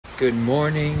Good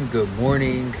morning, good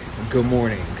morning, good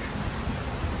morning.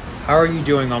 How are you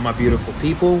doing, all my beautiful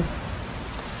people?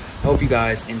 I hope you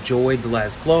guys enjoyed the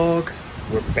last vlog.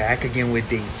 We're back again with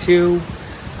day 2.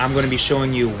 I'm going to be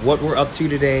showing you what we're up to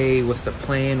today, what's the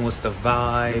plan, what's the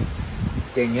vibe.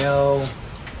 Danielle,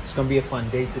 it's going to be a fun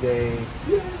day today.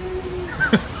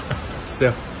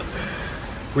 So,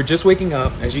 we're just waking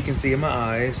up, as you can see in my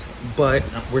eyes, but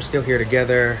we're still here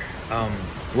together.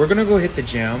 We're gonna go hit the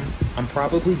gym. I'm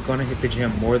probably gonna hit the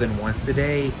gym more than once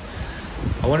today.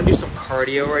 I wanna do some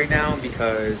cardio right now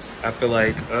because I feel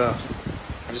like, I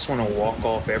just wanna walk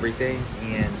off everything.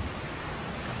 And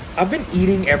I've been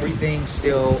eating everything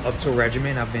still up to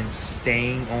regimen. I've been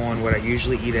staying on what I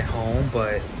usually eat at home,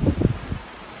 but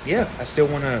yeah, I still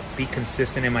wanna be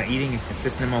consistent in my eating and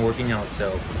consistent in my working out.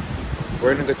 So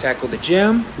we're gonna go tackle the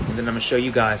gym, and then I'm gonna show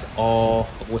you guys all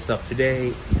of what's up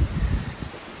today.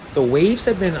 The waves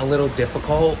have been a little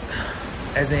difficult,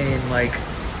 as in, like,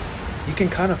 you can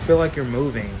kind of feel like you're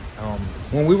moving.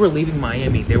 When we were leaving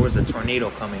Miami, there was a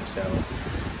tornado coming, so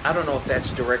I don't know if that's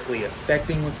directly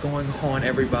affecting what's going on,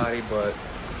 everybody, but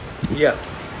yeah.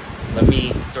 Let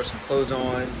me throw some clothes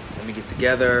on, let me get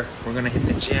together. We're gonna hit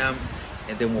the gym,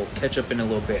 and then we'll catch up in a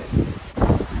little bit.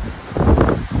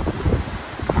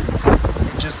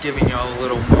 And just giving y'all a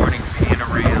little morning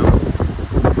panorama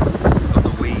of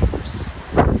the waves.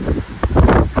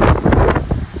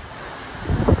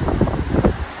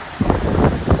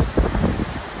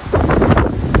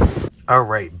 All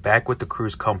right, back with the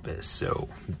cruise compass. So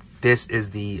this is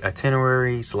the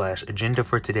itinerary / agenda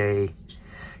for today.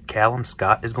 Callum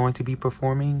Scott is going to be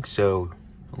performing, so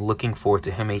looking forward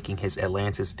to him making his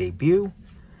Atlantis debut.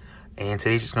 And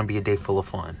today's just going to be a day full of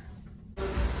fun.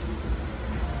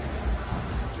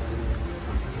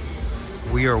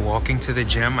 We are walking to the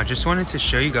gym. I just wanted to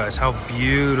show you guys how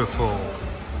beautiful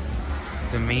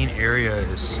the main area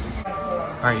is.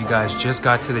 All right, you guys, just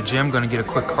got to the gym. Going to get a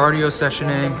quick cardio session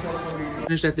in.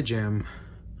 Finished at the gym.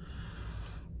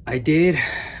 I did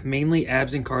mainly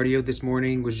abs and cardio this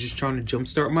morning. Was just trying to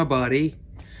jumpstart my body.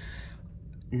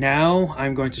 Now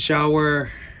I'm going to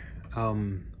shower.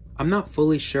 I'm not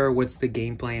fully sure what's the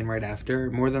game plan right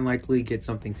after. More than likely get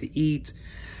something to eat.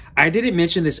 I didn't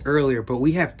mention this earlier, but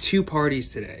we have 2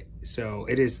 parties today. So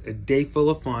it is a day full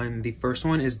of fun. The first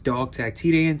one is dog tag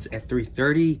tea dance at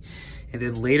 3:30. And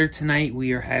then later tonight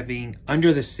we are having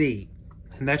Under the Sea.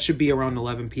 And that should be around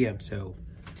 11 p.m. So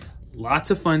lots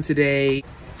of fun today.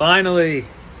 Finally,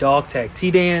 dog tag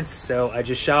tea dance. So I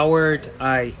just showered.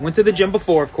 I went to the gym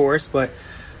before, of course, but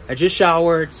I just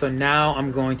showered. So now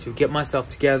I'm going to get myself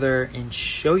together and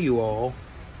show you all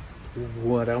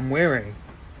what I'm wearing.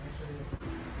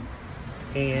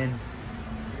 And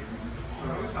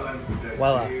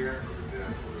voila. All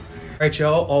right,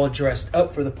 y'all, all dressed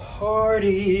up for the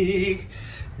party.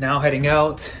 Now heading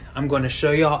out. I'm going to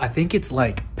show y'all. I think it's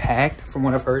like packed from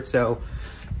what I've heard, so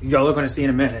y'all are going to see in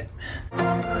a minute.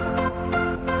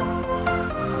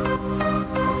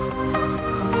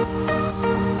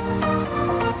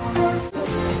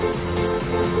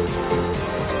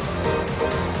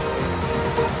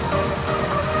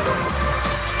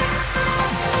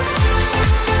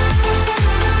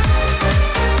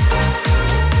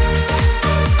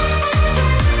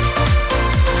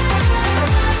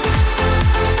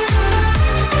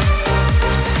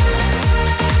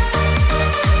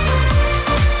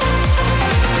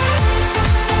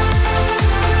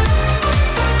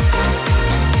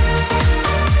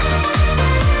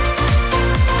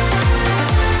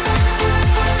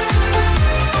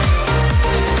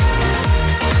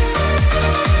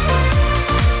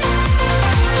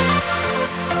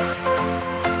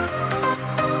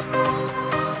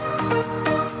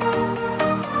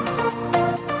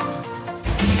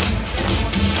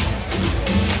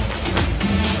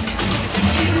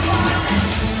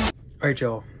 All right,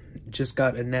 y'all, just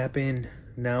got a nap in.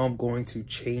 Now I'm going to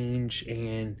change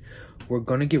and we're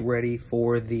going to get ready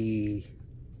for the,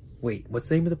 wait, what's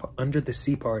the name of the Under the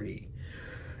Sea party?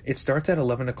 It starts at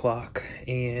 11 o'clock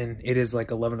and it is like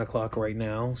 11 o'clock right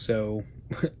now. So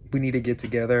we need to get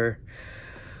together.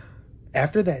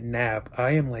 After that nap,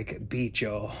 I am like beat,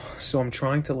 y'all. So I'm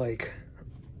trying to like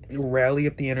rally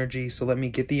up the energy. So let me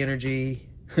get the energy.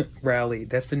 Rally,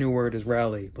 that's the new word, is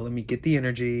rally. But let me get the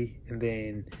energy and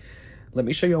then let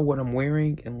me show y'all what I'm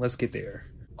wearing and let's get there.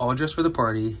 All dressed for the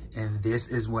party, and this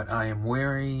is what I am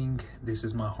wearing. This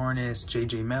is my harness,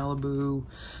 JJ Malibu.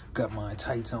 Got my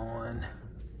tights on.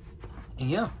 And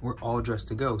yeah, we're all dressed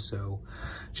to go. So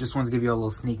just wanted to give you a little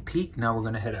sneak peek. Now we're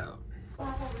gonna head out.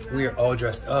 We are all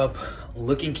dressed up,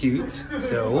 looking cute.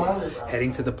 So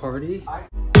heading to the party.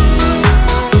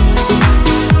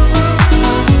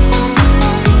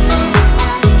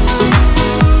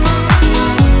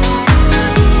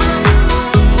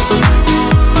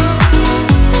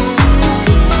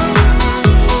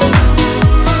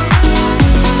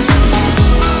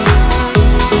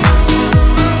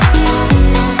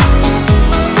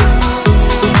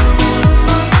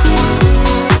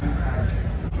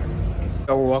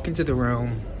 walk into the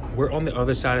room. We're on the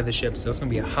other side of the ship, so it's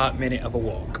gonna be a hot minute of a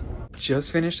walk.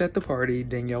 Just finished at the party.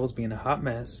 Danielle's being a hot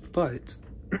mess, but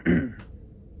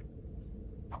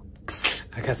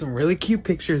I got some really cute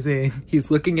pictures in.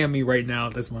 He's looking at me right now.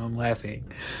 That's why I'm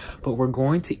laughing. But we're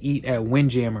going to eat at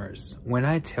Windjammers. When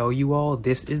I tell you all,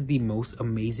 this is the most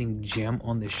amazing gem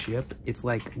on the ship. It's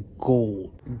like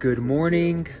gold. Good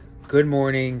morning. Good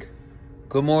morning.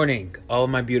 Good morning, all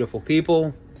of my beautiful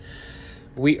people.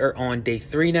 We are on day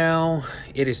 3 now.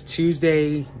 It is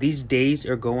Tuesday. These days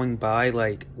are going by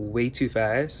like way too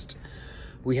fast.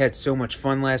 We had so much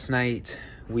fun last night.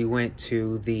 We went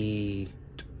to the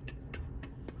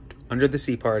Under the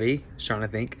Sea party, trying to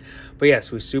think. But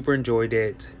yes, we super enjoyed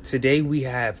it. Today we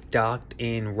have docked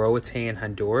in Roatan,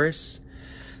 Honduras.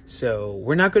 So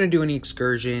we're not going to do any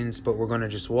excursions, but we're going to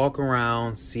just walk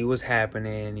around, see what's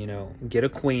happening, you know, get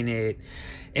acquainted.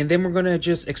 And then we're going to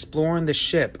just explore on the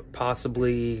ship,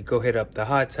 possibly go hit up the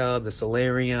hot tub, the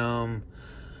solarium.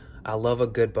 I love a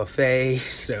good buffet,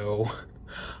 so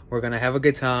we're going to have a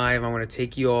good time. I want to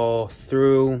take you all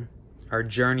through our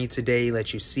journey today,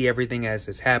 let you see everything as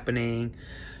it's happening.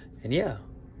 And yeah,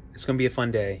 it's gonna be a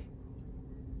fun day.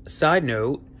 Side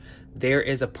note, there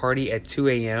is a party at 2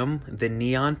 a.m. The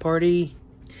neon party.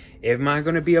 Am I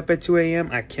gonna be up at 2 a.m.?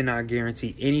 I cannot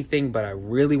guarantee anything, but I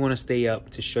really want to stay up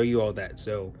to show you all that.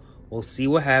 So we'll see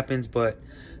what happens, but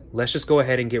let's just go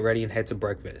ahead and get ready and head to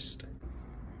breakfast.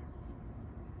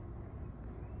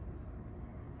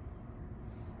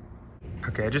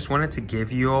 Okay, I just wanted to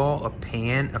give you all a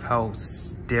pan of how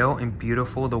still and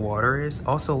beautiful the water is.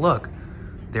 Also, look,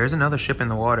 there's another ship in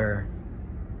the water.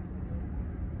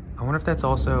 I wonder if that's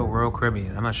also Royal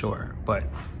Caribbean. I'm not sure, but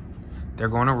they're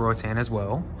going to Roatan as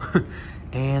well.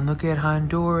 And look at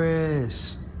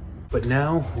Honduras. But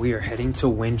now we are heading to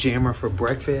Windjammer for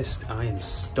breakfast. I am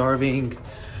starving.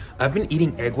 I've been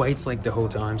eating egg whites like the whole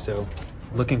time, so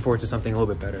looking forward to something a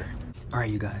little bit better. All right,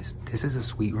 you guys, this is a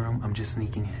suite room. I'm just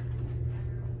sneaking in.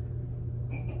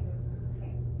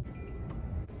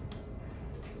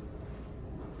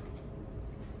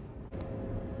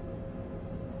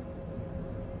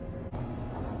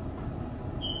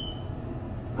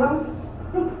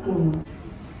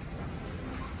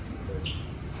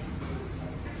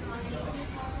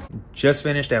 Just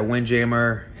finished at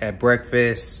Windjammer, had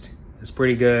breakfast. It's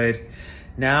pretty good.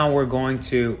 Now we're going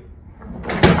to,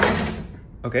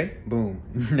 okay, boom.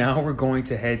 Now we're going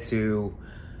to head to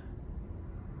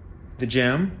the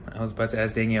gym. I was about to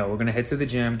ask Danielle. We're gonna head to the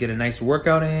gym, get a nice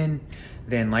workout in.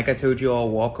 Then, like I told you all,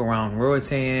 walk around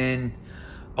Roatan.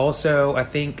 Also, I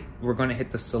think we're gonna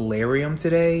hit the solarium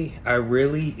today. I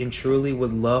really and truly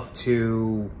would love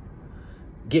to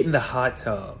get in the hot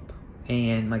tub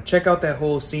and like check out that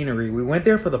whole scenery. We went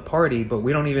there for the party, but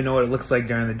we don't even know what it looks like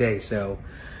during the day. So,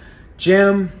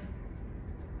 gym,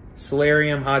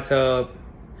 solarium, hot tub.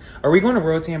 Are we going to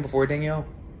Roatan before, Danielle?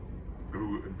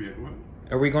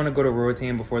 Are we going to go to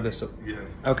Roatan before this? Yes.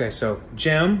 Okay, so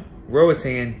gym,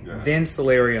 Roatan, yeah, then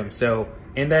solarium. So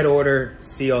in that order,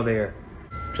 see y'all there.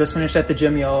 Just finished at the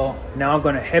gym, y'all. Now I'm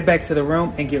gonna head back to the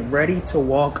room and get ready to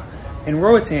walk in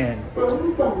Roatan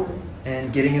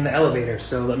and getting in the elevator.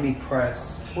 So let me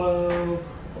press 12.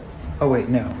 Oh wait,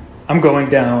 no, I'm going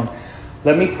down.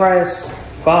 Let me press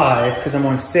 5 because I'm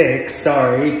on 6,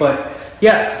 sorry. But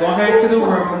yes, go ahead to the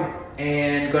room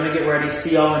and gonna get ready.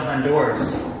 See y'all in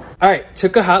Honduras. All right,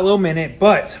 took a hot little minute,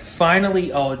 but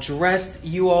finally all dressed.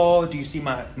 You all, do you see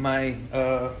my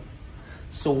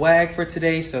swag for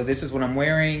today? So this is what I'm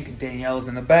wearing. Danielle's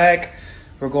in the back.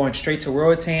 We're going straight to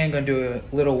Roatan. Gonna do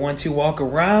a little 1-2 walk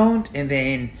around and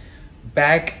then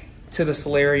back to the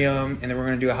solarium, and then we're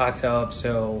gonna do a hot tub.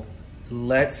 So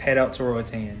let's head out to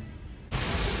Roatan.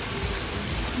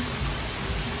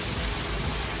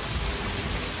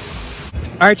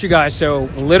 All right, you guys, so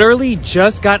literally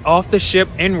just got off the ship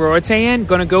in Roatan.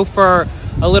 Gonna go for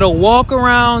a little walk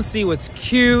around, see what's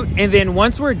cute. And then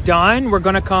once we're done, we're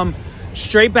gonna come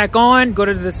straight back on, go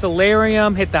to the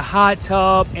solarium, hit the hot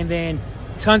tub, and then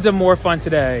tons of more fun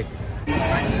today.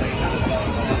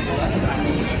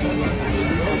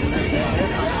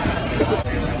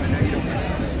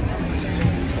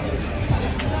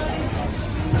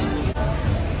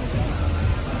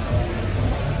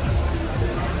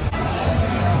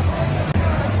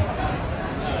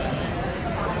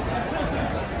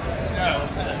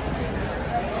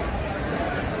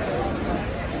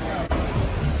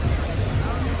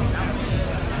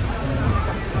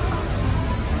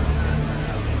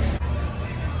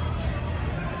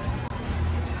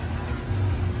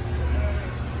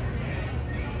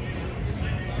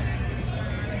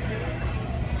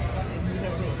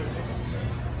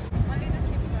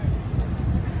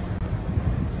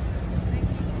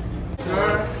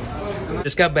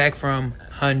 Just got back from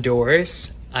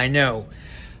Honduras. I know.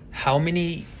 How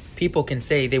many people can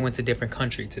say they went to a different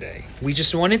country today? We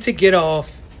just wanted to get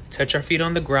off, touch our feet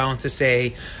on the ground to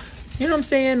say, you know what I'm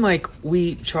saying? Like,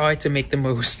 we tried to make the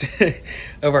most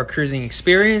of our cruising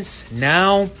experience.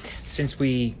 Now, since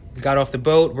we got off the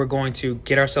boat, we're going to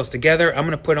get ourselves together. I'm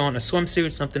going to put on a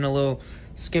swimsuit, something a little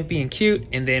skimpy and cute,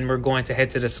 and then we're going to head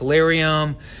to the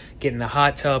solarium, get in the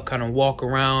hot tub, kind of walk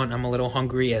around. I'm a little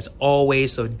hungry as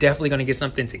always, so definitely going to get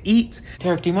something to eat.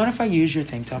 Derek, do you mind if I use your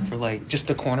tank top for like just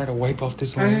the corner to wipe off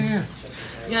this one? Yeah.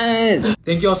 Yes.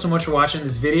 Thank you all so much for watching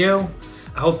this video.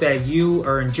 I hope that you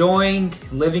are enjoying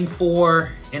living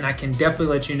for, and I can definitely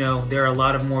let you know there are a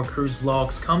lot of more cruise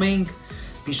vlogs coming.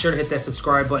 Be sure to hit that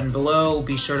subscribe button below.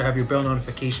 Be sure to have your bell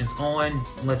notifications on.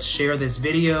 Let's share this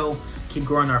video, keep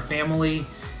growing our family,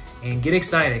 and get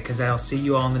excited because I'll see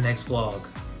you all in the next vlog.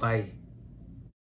 Bye.